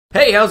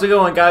Hey, how's it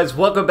going, guys?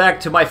 Welcome back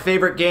to my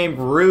favorite game,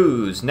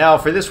 R.U.S E. Now,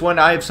 for this one,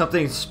 I have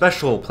something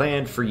special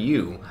planned for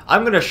you.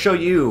 I'm going to show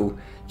you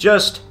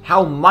just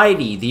how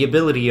mighty the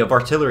ability of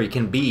artillery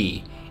can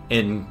be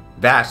in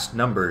vast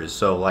numbers.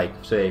 So, like,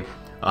 say,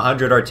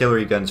 100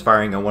 artillery guns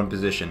firing on one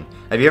position.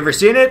 Have you ever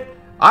seen it?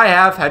 I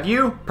have. Have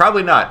you?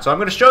 Probably not. So I'm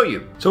going to show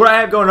you. So what I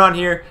have going on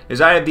here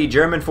is I have the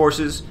German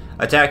forces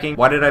attacking.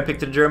 Why did I pick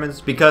the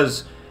Germans?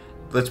 Because,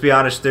 let's be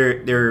honest,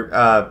 they're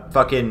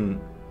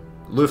fucking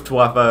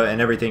Luftwaffe and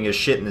everything is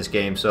shit in this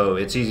game, so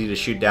it's easy to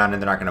shoot down and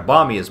they're not going to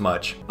bomb me as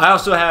much. I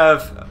also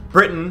have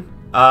Britain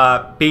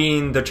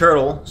being the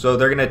turtle, so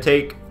they're going to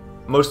take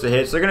most of the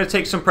hits. They're going to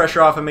take some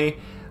pressure off of me.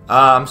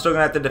 I'm still going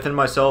to have to defend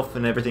myself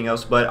and everything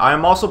else, but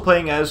I'm also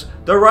playing as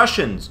the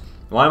Russians.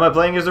 Why am I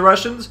playing as the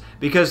Russians?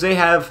 Because they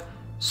have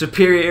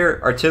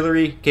superior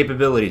artillery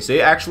capabilities.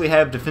 They actually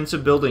have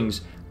defensive buildings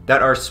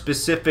that are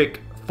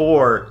specific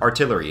for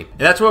artillery, and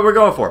that's what we're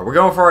going for. We're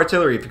going for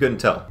artillery, if you couldn't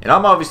tell. And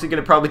I'm obviously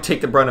going to probably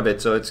take the brunt of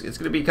it, so it's going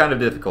to be kind of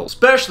difficult,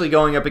 especially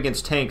going up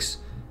against tanks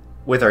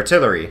with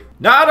artillery.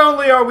 Not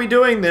only are we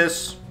doing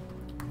this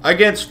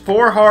against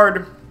 4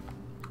 hard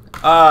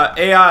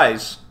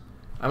AIs,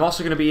 I'm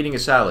also going to be eating a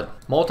salad.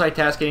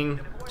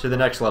 Multitasking to the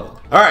next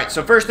level. Alright,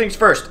 so first things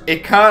first,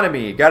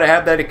 economy. Gotta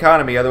have that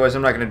economy, otherwise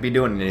I'm not going to be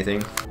doing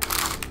anything.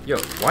 Yo,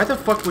 why the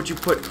fuck would you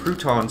put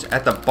croutons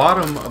at the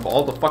bottom of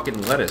all the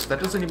fucking lettuce? That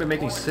doesn't even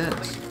make any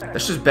sense.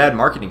 That's just bad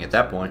marketing at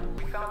that point.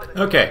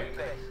 Okay.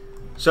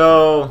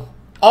 So,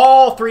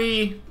 all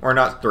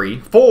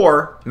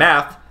 4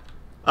 math,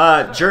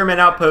 German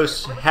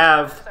outposts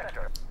have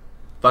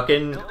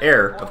fucking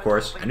air, of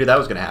course. I knew that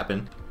was going to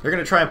happen. They're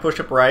going to try and push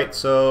up right,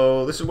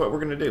 so this is what we're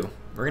going to do.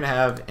 We're going to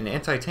have an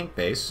anti-tank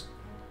base.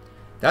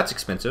 That's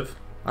expensive.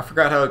 I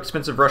forgot how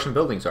expensive Russian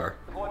buildings are.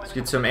 Let's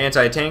get some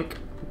anti-tank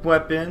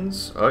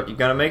weapons. Oh, you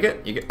gonna make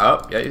it?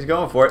 Oh, yeah, he's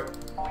going for it.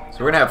 So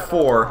we're gonna have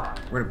 4.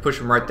 We're gonna push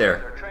him right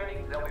there.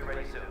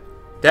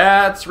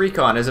 That's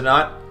recon, is it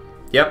not?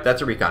 Yep,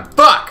 that's a recon.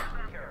 Fuck!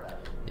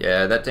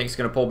 Yeah, that tank's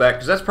gonna pull back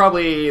because that's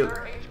probably a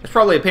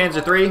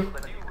Panzer III.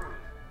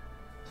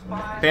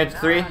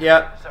 Panzer III,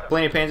 yeah,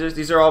 plenty of Panzers.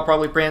 These are all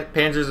probably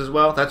Panzers as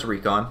well. That's a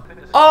recon.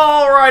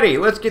 Alrighty,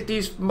 let's get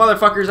these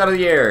motherfuckers out of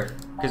the air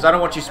because I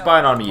don't want you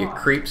spying on me, you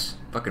creeps,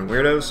 fucking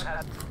weirdos.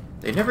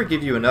 They never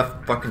give you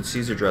enough fucking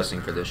Caesar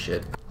dressing for this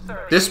shit.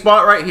 This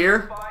spot right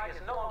here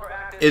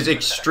is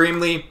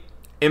extremely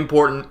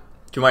important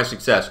to my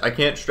success. I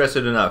can't stress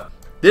it enough.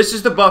 This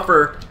is the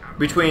buffer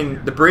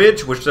between the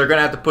bridge, which they're going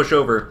to have to push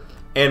over,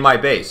 and my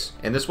base.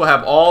 And this will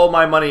have all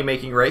my money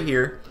making right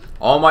here.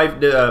 All my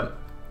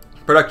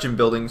production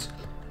buildings.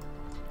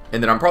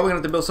 And then I'm probably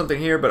going to have to build something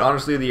here, but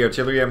honestly the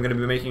artillery I'm going to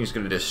be making is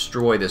going to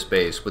destroy this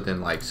base within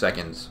like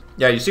seconds.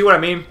 Yeah, you see what I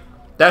mean?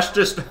 That's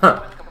just...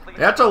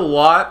 that's a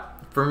lot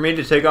for me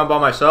to take on by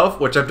myself,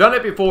 which I've done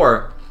it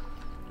before,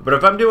 but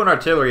if I'm doing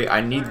artillery,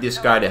 I need this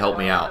guy to help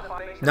me out.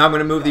 Now I'm going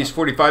to move these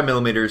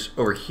 45mm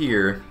over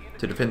here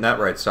to defend that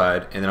right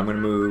side, and then I'm going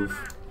to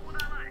move,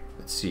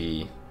 let's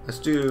see, let's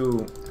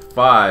do 6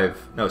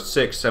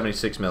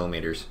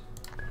 76mm.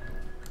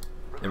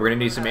 And we're going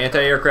to need some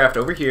anti-aircraft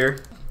over here.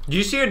 Do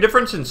you see a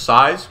difference in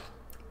size?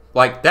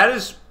 Like, that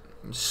is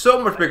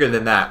so much bigger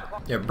than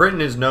that. Yeah, Britain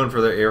is known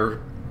for their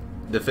air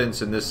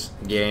defense in this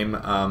game.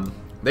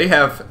 They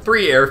have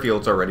 3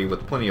 airfields already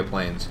with plenty of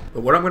planes.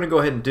 But what I'm going to go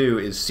ahead and do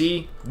is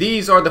see,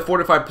 these are the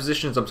fortified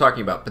positions I'm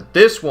talking about. But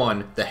this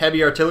one, the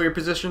heavy artillery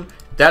position,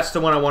 that's the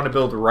one I want to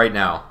build right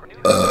now.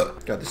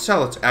 God, this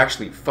salad's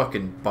actually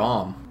fucking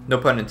bomb. No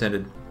pun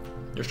intended.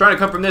 They're trying to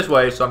come from this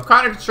way, so I'm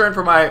kind of concerned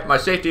for my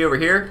safety over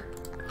here.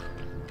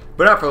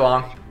 But not for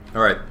long.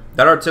 Alright,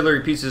 that artillery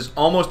piece is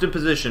almost in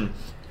position.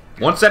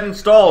 Once that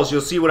installs,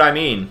 you'll see what I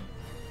mean.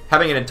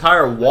 Having an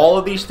entire wall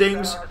of these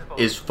things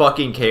is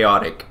fucking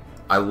chaotic.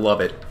 I love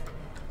it.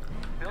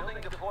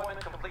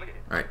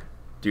 Alright,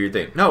 do your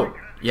thing. No!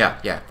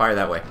 Yeah, fire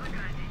that way.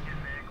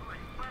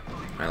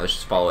 Alright, let's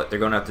just follow it. They're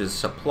going after the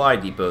supply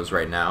depots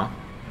right now.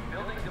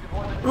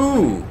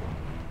 Ooh!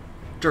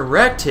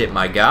 Direct hit,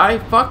 my guy.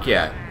 Fuck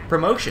yeah.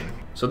 Promotion.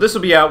 So this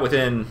will be out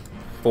within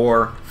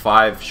 4,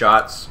 5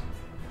 shots.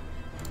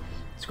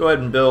 Let's go ahead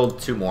and build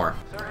 2 more.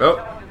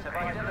 Oh!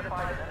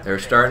 They're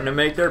starting to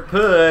make their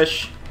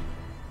push.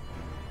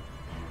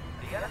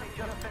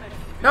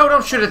 No,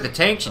 don't shoot at the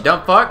tanks, you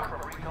dumb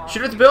fuck.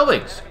 Shoot at the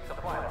buildings.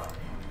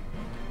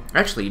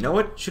 Actually, you know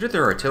what? Shoot at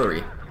their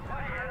artillery.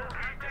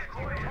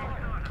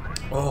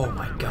 Oh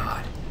my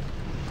god.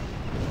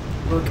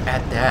 Look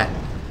at that.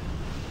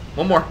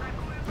 1 more.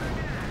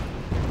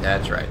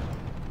 That's right.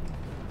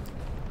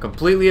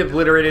 Completely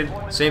obliterated.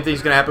 Same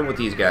thing's gonna happen with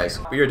these guys.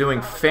 We are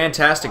doing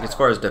fantastic as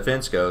far as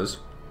defense goes.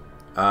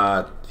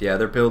 Yeah,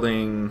 they're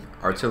building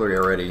artillery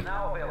already.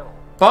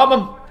 Bomb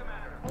them!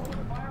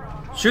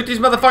 Shoot these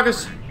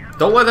motherfuckers!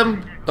 Don't let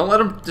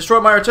them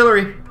destroy my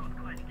artillery.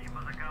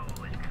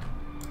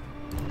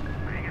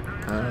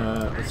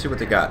 Let's see what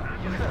they got.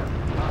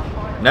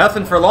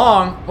 Nothing for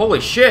long.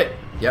 Holy shit.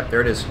 Yep, there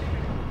it is.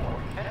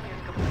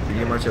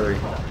 Medium artillery.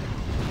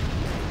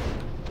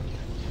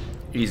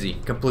 Easy.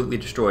 Completely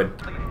destroyed.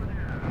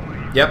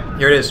 Yep,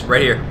 here it is,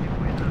 right here.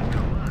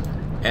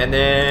 And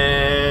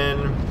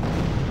then...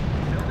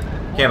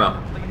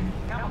 camo.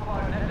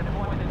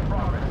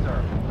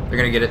 They're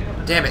gonna get it.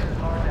 Damn it.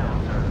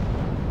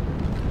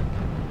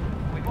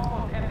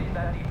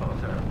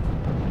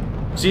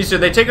 See, so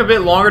they take a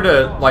bit longer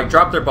to, like,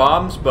 drop their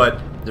bombs,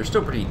 but they're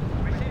still pretty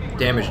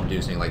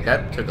damage-inducing. Like,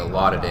 that took a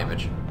lot of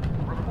damage.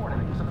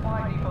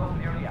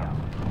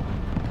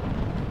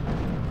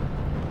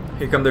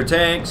 Here come their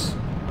tanks.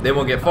 They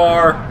won't get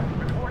far.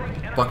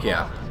 Fuck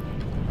yeah.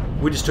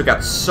 We just took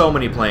out so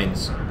many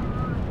planes.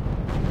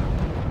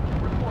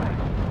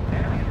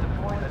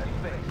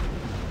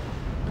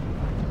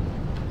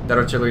 That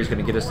artillery is going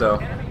to get us, though.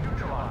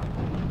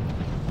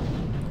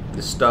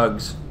 The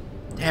Stugs.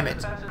 Damn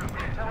it.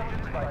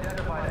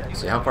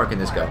 Let's see, how far can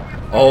this go?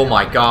 Oh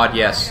my god,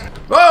 yes.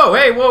 Whoa,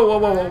 hey, whoa, whoa,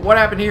 whoa, whoa. What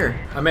happened here?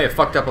 I may have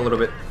fucked up a little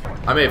bit.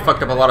 I may have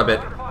fucked up a lot of it.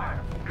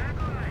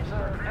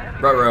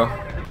 Ruh-roh.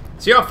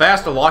 See how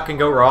fast a lot can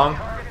go wrong?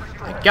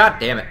 Like, god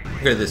damn it.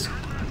 Look at this,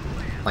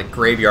 like,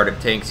 graveyard of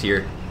tanks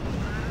here.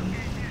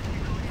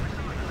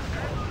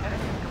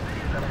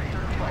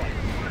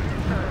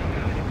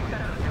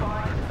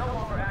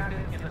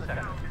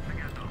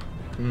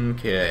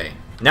 Okay.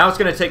 Now it's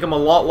going to take them a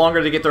lot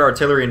longer to get their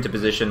artillery into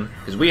position,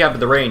 because we have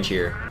the range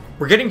here.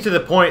 We're getting to the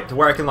point to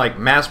where I can, like,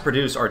 mass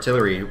produce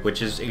artillery,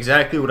 which is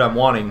exactly what I'm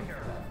wanting.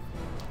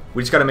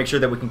 We just got to make sure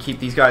that we can keep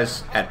these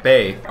guys at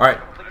bay. Alright,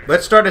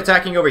 let's start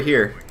attacking over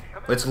here.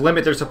 Let's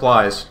limit their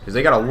supplies, because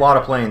they got a lot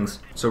of planes.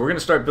 So we're going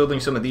to start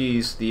building some of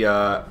these, the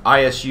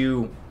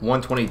ISU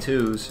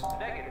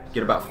 122s.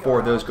 Get about 4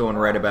 of those going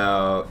right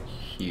about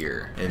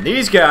here. And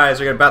these guys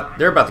are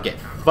they're about to get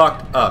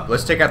fucked up.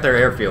 Let's take out their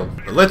airfield.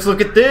 But let's look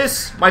at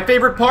this, my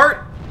favorite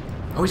part.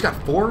 Oh, he's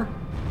got 4?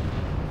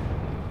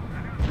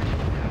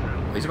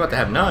 Oh, he's about to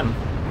have none.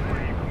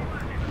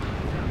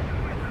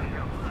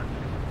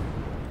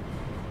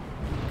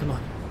 Come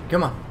on,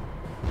 come on.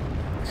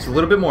 Just a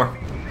little bit more.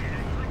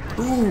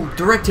 Ooh,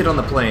 direct hit on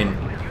the plane.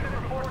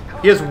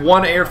 He has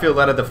 1 airfield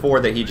out of the 4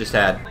 that he just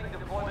had.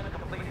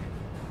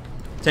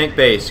 Tank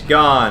base,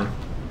 gone.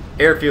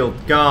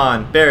 Airfield,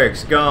 gone.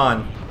 Barracks,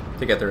 gone.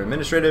 Take out their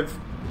administrative.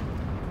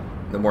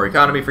 No more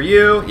economy for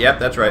you. Yep,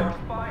 that's right.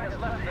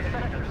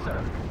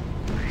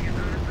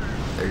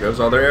 There goes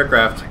all their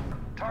aircraft.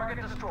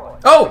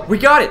 Oh, we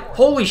got it!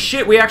 Holy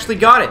shit, we actually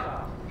got it!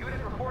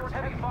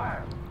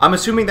 I'm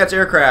assuming that's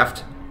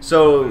aircraft.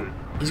 So,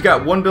 he's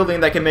got 1 building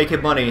that can make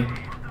him money.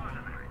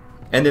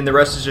 And then the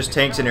rest is just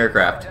tanks and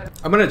aircraft.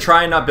 I'm going to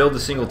try and not build a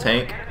single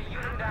tank.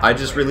 I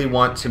just really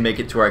want to make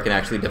it to where I can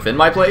actually defend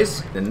my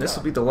place. And this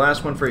will be the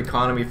last one for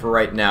economy for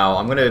right now.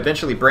 I'm going to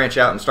eventually branch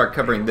out and start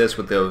covering this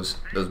with those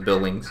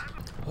buildings.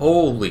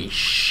 Holy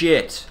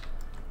shit.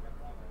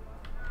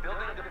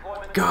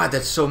 God,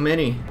 that's so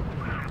many.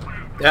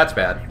 That's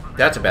bad.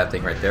 That's a bad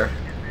thing right there.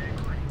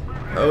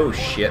 Oh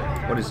shit.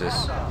 What is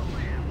this?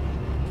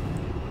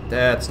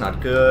 That's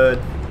not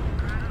good.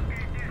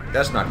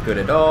 That's not good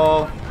at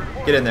all.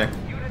 Get in there.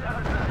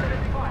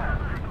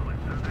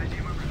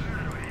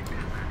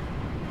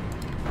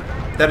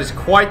 That is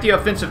quite the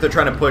offensive they're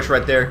trying to push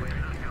right there.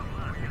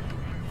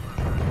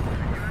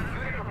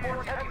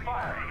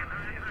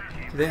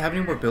 Do they have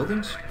any more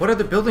buildings? What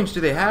other buildings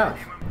do they have?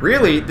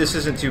 Really, this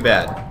isn't too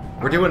bad.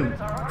 We're doing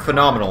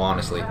phenomenal,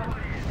 honestly.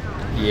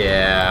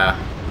 Yeah.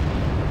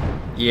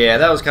 Yeah,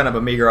 that was kind of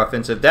a meager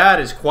offensive. That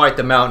is quite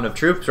the mountain of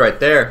troops right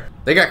there.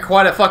 They got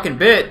quite a fucking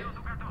bit.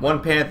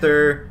 1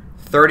 Panther,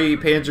 30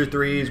 Panzer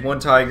IIIs, 1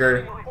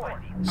 Tiger.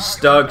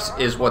 Stugs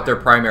is what they're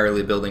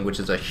primarily building, which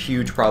is a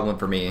huge problem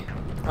for me.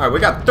 Alright, we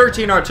got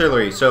 13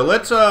 artillery, so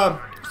let's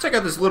check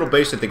out this little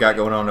base that they got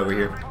going on over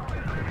here.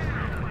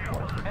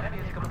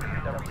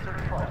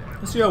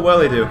 Let's see how well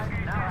they do.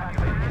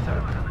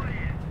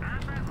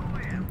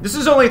 This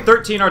is only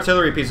 13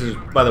 artillery pieces,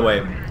 by the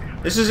way.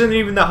 This isn't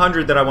even the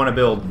 100 that I want to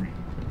build.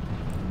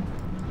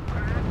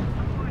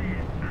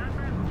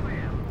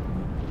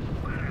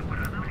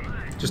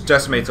 Just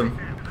decimates them.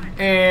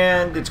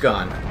 And it's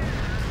gone.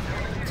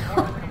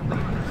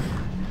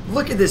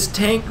 Look at this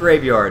tank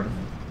graveyard.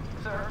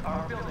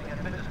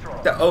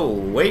 Oh,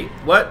 wait,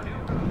 what?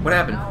 What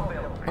happened?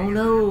 Oh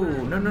no,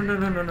 no, no, no,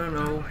 no, no, no,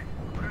 no.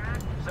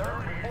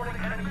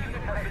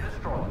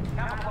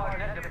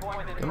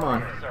 Come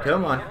on,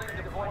 come on.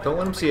 Don't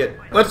let them see it.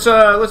 Let's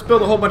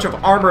build a whole bunch of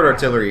armored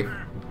artillery.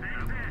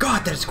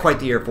 God, that is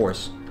quite the Air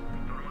Force.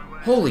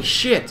 Holy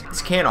shit.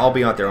 This can't all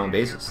be on their own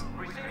bases.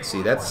 Let's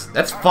see,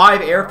 that's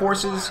 5 Air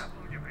Forces.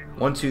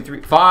 1, 2,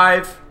 3,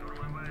 5.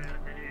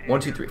 1,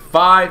 2, 3,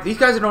 5. These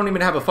guys don't even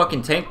have a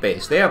fucking tank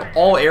base. They have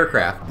all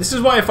aircraft. This is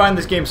why I find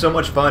this game so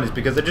much fun, is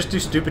because they just do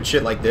stupid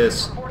shit like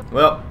this.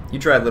 Well, you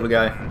tried, little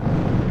guy.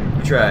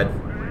 You tried.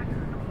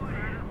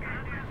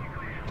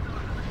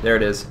 There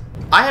it is.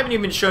 I haven't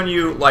even shown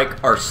you,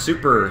 like, our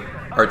super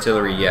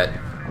artillery yet.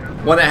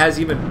 One that has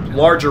even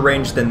larger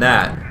range than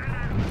that.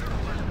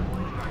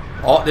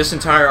 This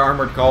entire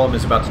armored column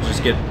is about to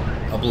just get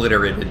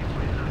obliterated.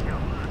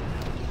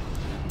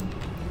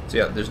 So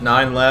yeah, there's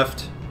 9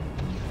 left.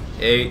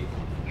 8,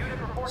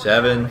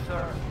 7,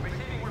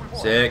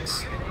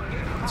 6,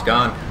 It's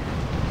gone.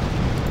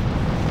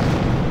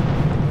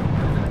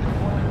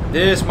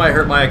 This might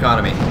hurt my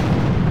economy.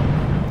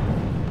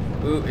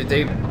 Ooh, if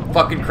they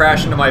fucking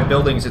crash into my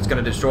buildings, it's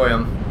gonna destroy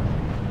them.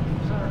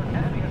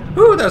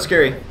 Ooh, that was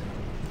scary.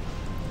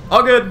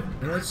 All good.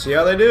 Let's see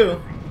how they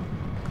do.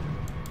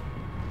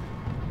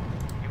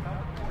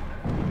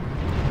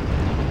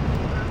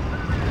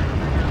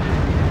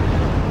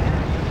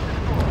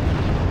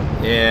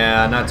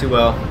 Yeah, not too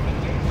well.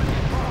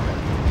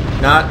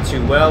 Not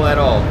too well at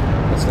all.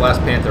 That's the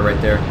last Panther right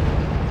there.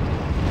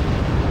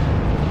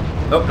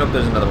 Oh, nope,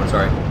 there's another one,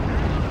 sorry.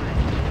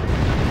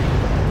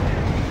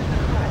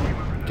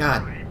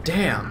 God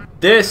damn.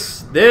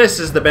 This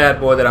is the bad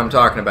boy that I'm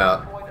talking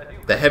about.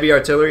 The heavy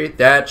artillery,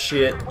 that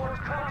shit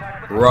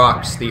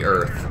rocks the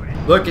earth.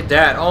 Look at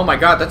that. Oh my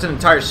god, that's an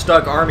entire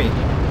Stug army.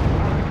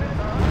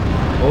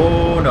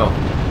 Oh no.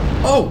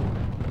 Oh!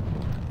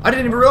 I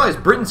didn't even realize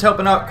Britain's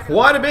helping out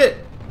quite a bit.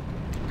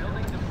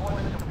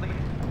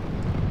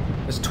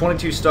 There's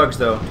 22 Stugs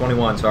though.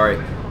 21, sorry.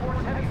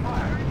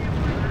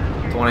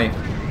 20.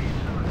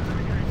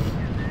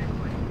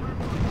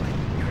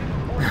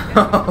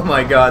 Oh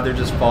my god, they're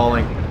just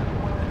falling.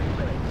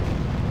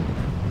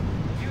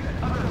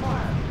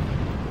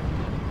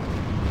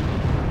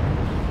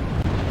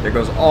 There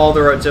goes all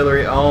their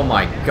artillery. Oh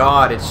my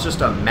god, it's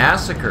just a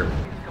massacre.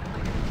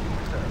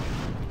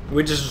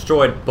 We just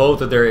destroyed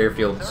both of their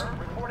airfields.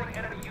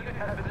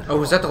 Oh,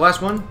 was that the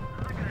last one?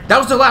 That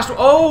was the last one.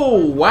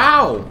 Oh,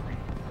 wow.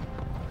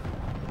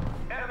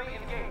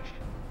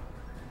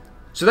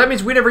 So that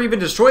means we never even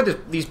destroyed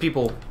these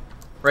people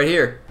right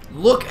here.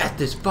 Look at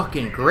this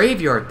fucking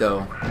graveyard,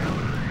 though.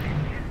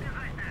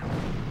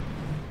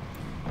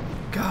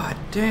 God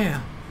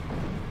damn.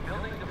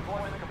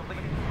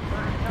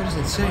 That is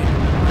insane.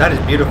 That is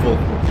beautiful.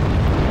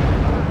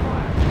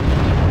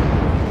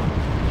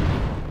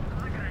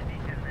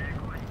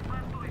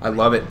 I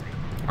love it.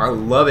 I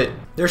love it.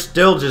 They're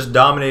still just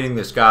dominating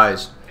the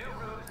skies.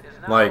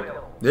 Like,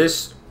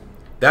 this...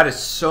 That is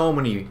so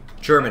many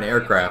German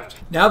aircraft.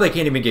 Now they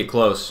can't even get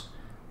close.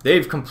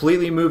 They've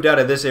completely moved out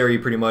of this area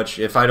pretty much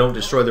if I don't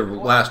destroy the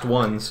last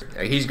ones.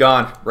 He's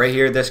gone. Right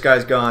here, this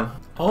guy's gone.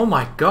 Oh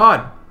my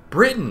god.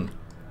 Britain.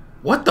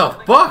 What the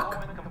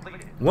fuck?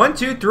 1,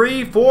 2,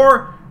 3,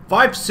 4,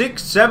 5,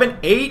 6, 7,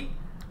 8.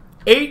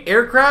 8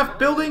 aircraft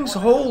buildings?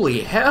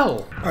 Holy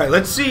hell. Alright,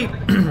 let's see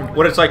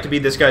what it's like to be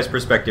this guy's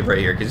perspective right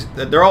here. Because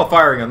they're all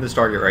firing on this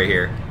target right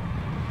here.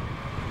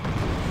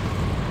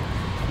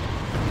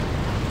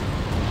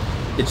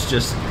 It's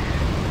just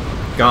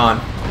gone.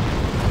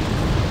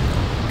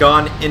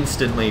 Gone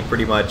instantly,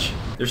 pretty much.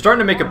 They're starting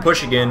to make a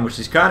push again, which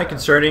is kind of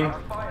concerning.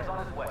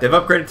 They've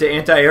upgraded to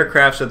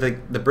anti-aircraft so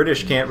the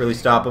British can't really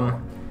stop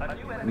them.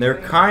 And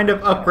they're kind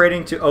of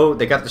upgrading to... Oh,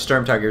 they got the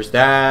Sturm Tigers.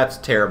 That's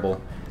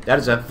terrible. That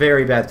is a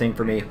very bad thing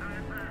for me.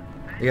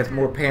 They got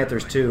more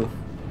Panthers, too.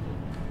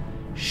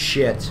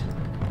 Shit.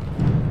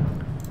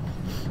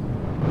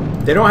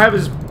 They don't have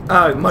as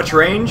much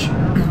range,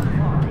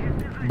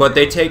 but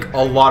they take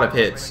a lot of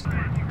hits.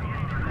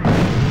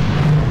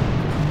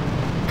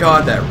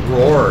 God, that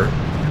roar.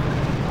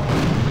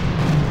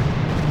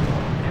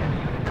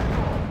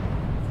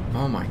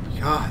 Oh my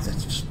god,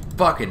 that's just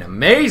fucking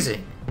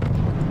amazing.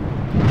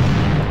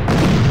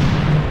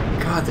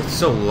 God, that's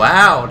so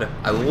loud.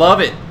 I love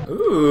it.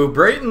 Ooh,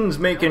 Brayton's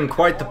making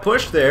quite the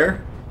push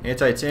there.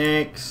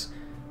 Anti-tanks,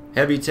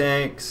 heavy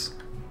tanks.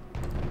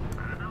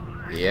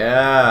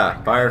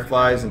 Yeah,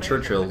 Fireflies and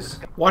Churchills.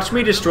 Watch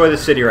me destroy the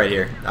city right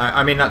here.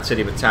 I mean, not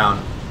city, but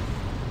town.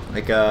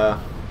 Like,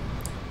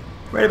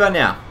 right about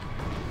now.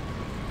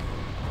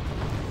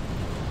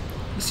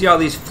 You see all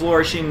these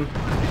flourishing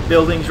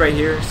buildings right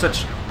here?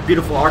 Such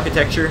beautiful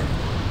architecture.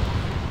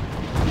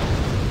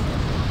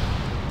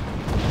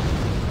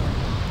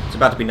 It's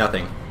about to be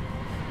nothing.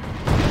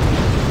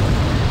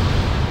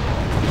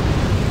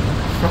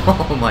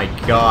 Oh my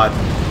god.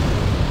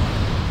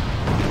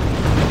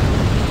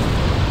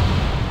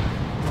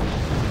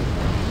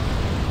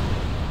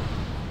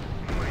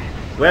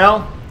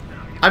 Well,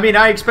 I mean,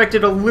 I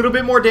expected a little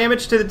bit more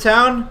damage to the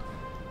town,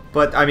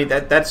 but I mean,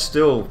 that's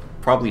still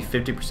probably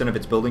 50% of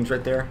its buildings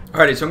right there.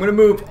 Alrighty, so I'm going to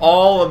move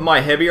all of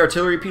my heavy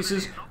artillery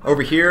pieces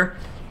over here,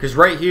 because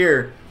right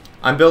here,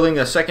 I'm building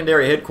a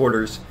secondary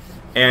headquarters,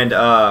 and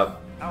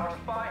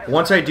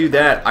once I do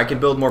that, I can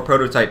build more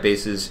prototype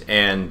bases,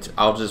 and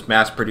I'll just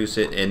mass produce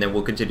it, and then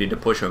we'll continue to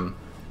push them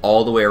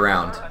all the way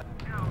around.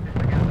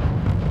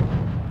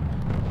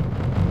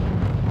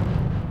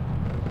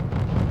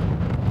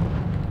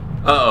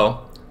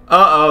 Uh-oh.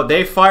 Uh-oh,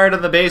 they fired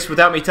on the base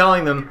without me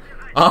telling them.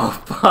 Oh,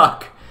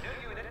 fuck.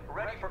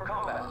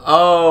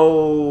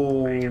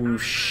 Oh,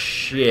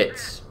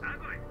 shit.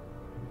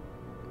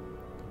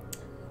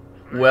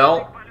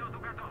 Well,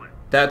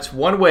 that's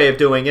one way of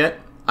doing it,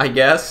 I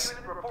guess.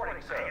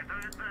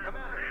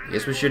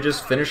 Guess we should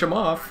just finish them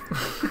off.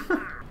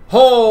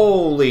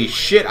 Holy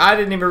shit, I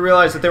didn't even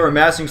realize that they were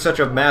massing such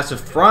a massive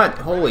front.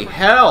 Holy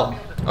hell.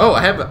 Oh,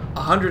 I have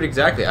 100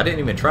 exactly. I didn't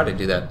even try to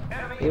do that.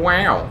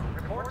 Wow.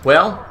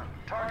 Well,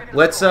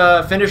 let's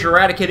finish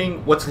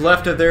eradicating what's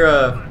left of their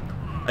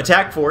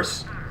attack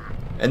force.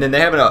 And then they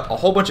have a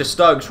whole bunch of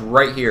Stugs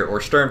right here,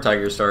 or Sturm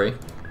Tigers, sorry.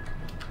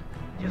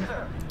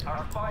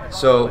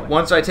 So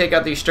once I take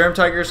out these Sturm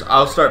Tigers,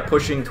 I'll start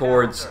pushing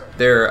towards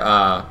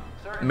their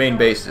main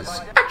bases.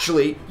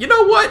 Actually, you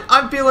know what?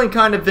 I'm feeling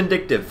kind of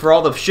vindictive for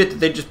all the shit that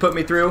they just put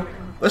me through.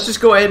 Let's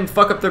just go ahead and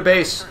fuck up their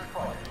base.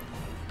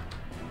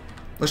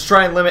 Let's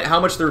try and limit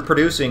how much they're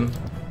producing.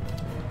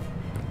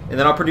 And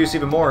then I'll produce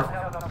even more.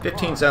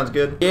 15 sounds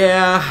good.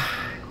 Yeah,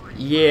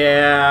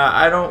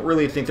 I don't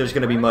really think there's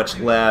going to be much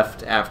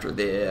left after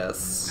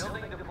this.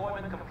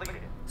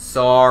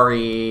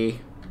 Sorry.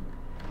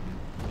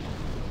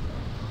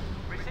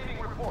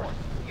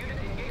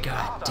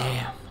 God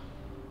damn.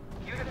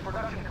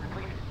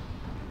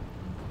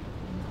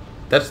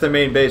 That's the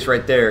main base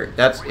right there.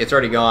 It's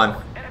already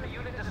gone.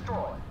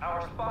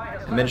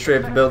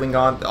 Administrative building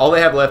gone. All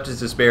they have left is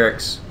this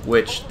barracks,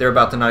 which they're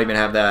about to not even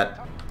have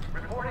that.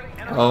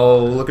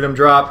 Oh, look at them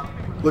drop.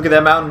 Look at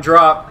that mountain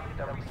drop.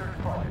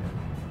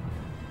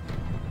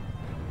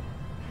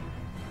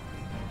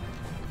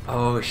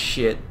 Oh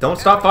shit. Don't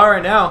stop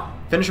firing now.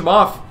 Finish them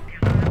off.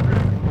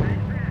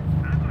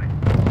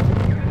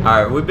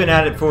 Alright, we've been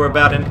at it for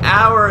about an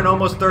hour and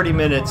almost 30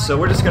 minutes, so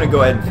we're just gonna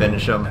go ahead and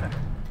finish them.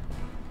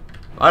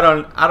 I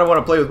don't want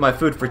to play with my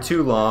food for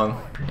too long.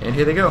 And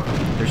here they go.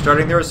 They're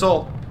starting their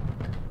assault.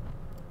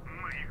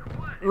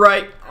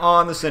 Right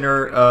on the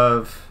center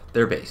of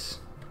their base.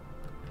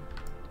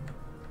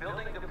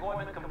 Building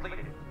deployment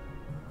completed.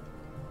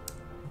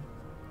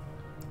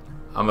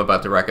 I'm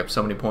about to rack up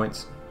so many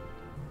points.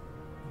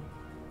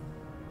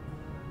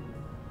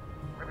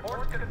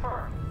 Reports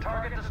confirmed.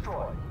 Target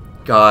destroyed.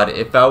 God,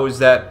 if I was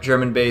that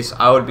German base,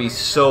 I would be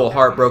so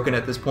heartbroken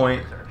at this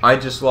point. I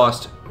just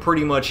lost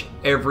pretty much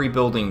every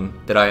building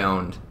that I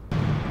owned.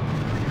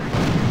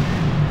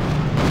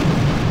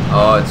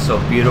 Oh, it's so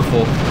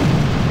beautiful.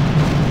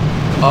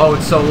 Oh,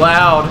 it's so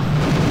loud.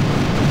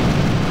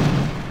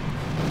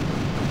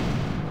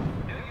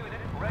 New unit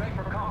ready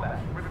for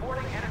combat.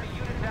 Reporting enemy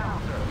unit down,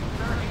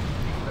 sir.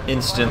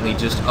 Instantly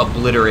just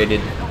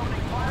obliterated.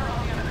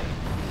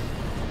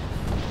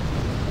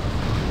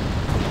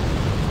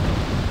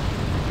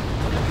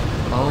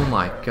 Oh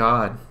my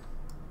god.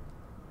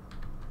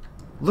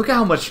 Look at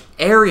how much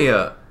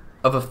area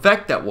of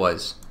effect that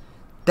was.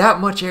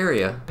 That much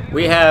area.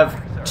 We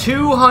have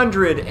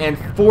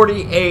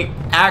 248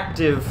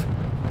 active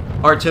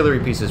artillery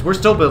pieces. We're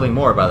still building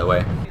more, by the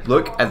way.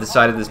 Look at the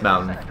side of this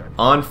mountain.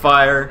 On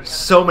fire.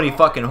 So many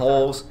fucking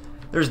holes.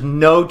 There's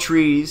no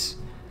trees.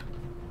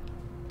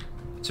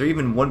 Is there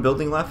even one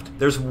building left?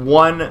 There's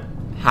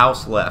one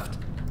house left.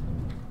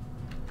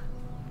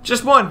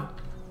 Just one.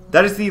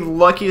 That is the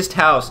luckiest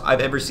house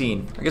I've ever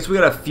seen. I guess we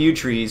got a few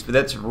trees, but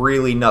that's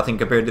really nothing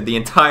compared to the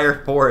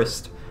entire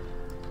forest.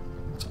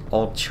 It's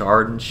all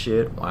charred and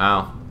shit.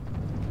 Wow.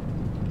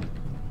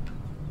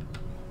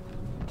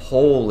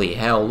 Holy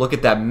hell, look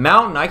at that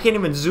mountain. I can't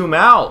even zoom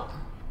out.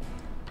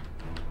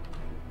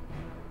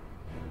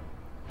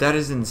 That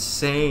is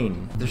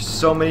insane. There's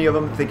so many of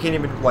them, they can't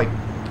even, like,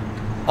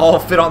 all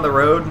fit on the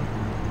road.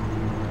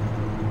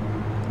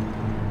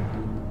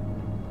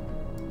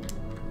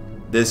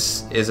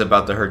 This is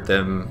about to hurt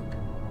them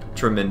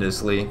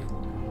tremendously.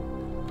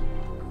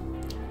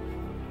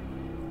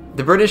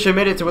 The British have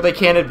made it to where they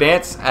can't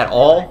advance at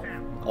all.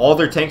 All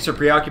their tanks are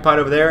preoccupied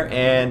over there,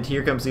 and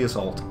here comes the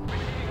assault.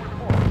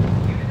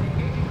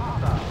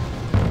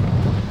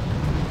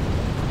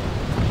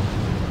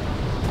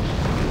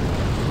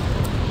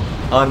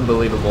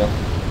 Unbelievable.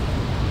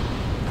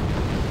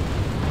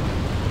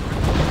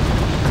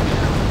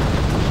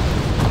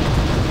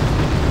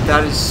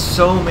 That is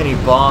so many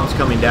bombs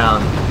coming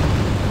down.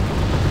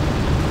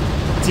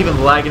 It's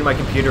even lagging my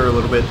computer a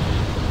little bit.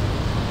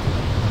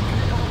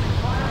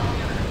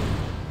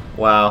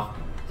 Wow.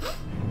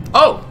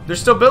 Oh, there's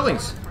still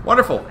buildings.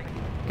 Wonderful.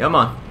 Come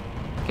on.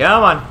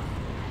 Come on.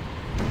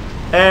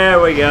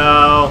 There we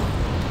go.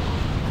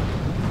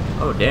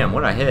 Oh, damn. What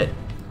did I hit?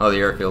 Oh, the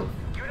airfield.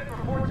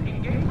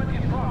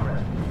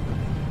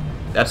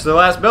 That's the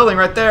last building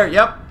right there.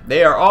 Yep.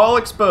 They are all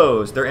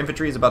exposed. Their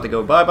infantry is about to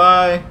go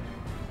bye-bye.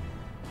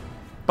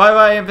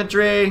 Bye-bye,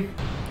 infantry.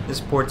 This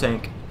poor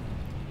tank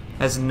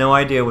has no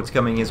idea what's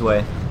coming his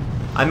way.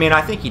 I mean,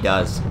 I think he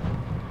does.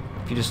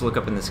 If you just look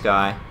up in the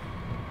sky.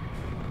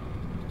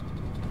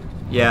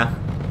 Yeah.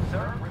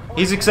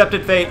 He's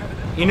accepted fate.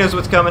 He knows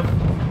what's coming.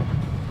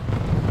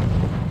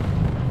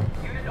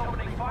 Unit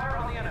opening fire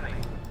on the enemy.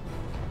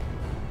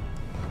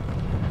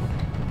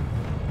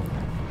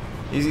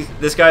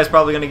 This guy's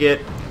probably going to get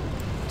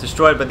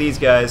destroyed by these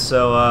guys,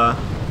 so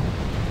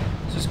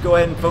let's just go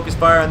ahead and focus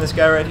fire on this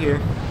guy right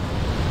here.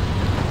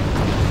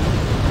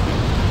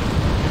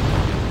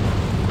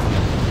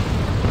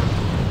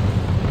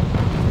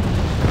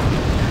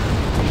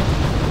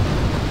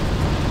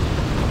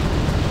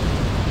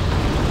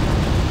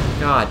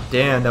 God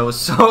damn, that was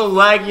so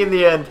laggy in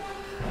the end.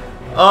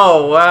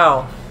 Oh,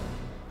 wow.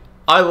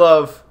 I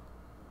love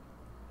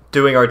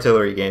doing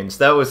artillery games.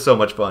 That was so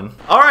much fun.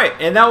 Alright,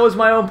 and that was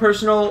my own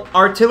personal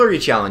artillery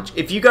challenge.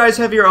 If you guys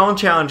have your own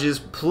challenges,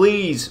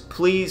 please,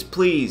 please,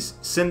 please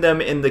send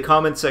them in the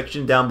comment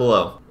section down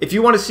below. If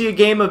you want to see a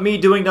game of me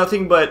doing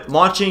nothing but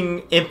launching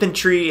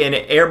infantry and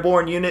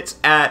airborne units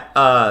at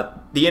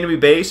the enemy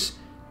base,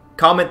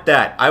 comment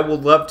that. I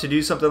would love to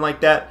do something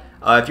like that.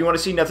 If you want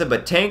to see nothing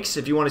but tanks,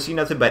 if you want to see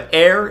nothing but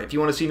air, if you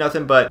want to see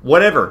nothing but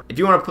whatever, if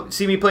you want to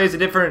see me play as a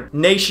different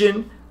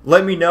nation,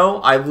 let me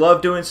know. I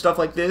love doing stuff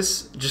like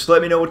this. Just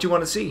let me know what you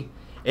want to see.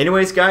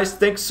 Anyways, guys,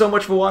 thanks so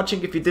much for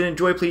watching. If you did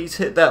enjoy, please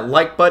hit that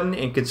like button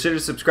and consider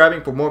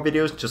subscribing for more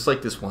videos just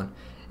like this one.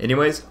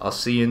 Anyways, I'll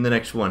see you in the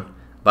next one.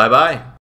 Bye-bye.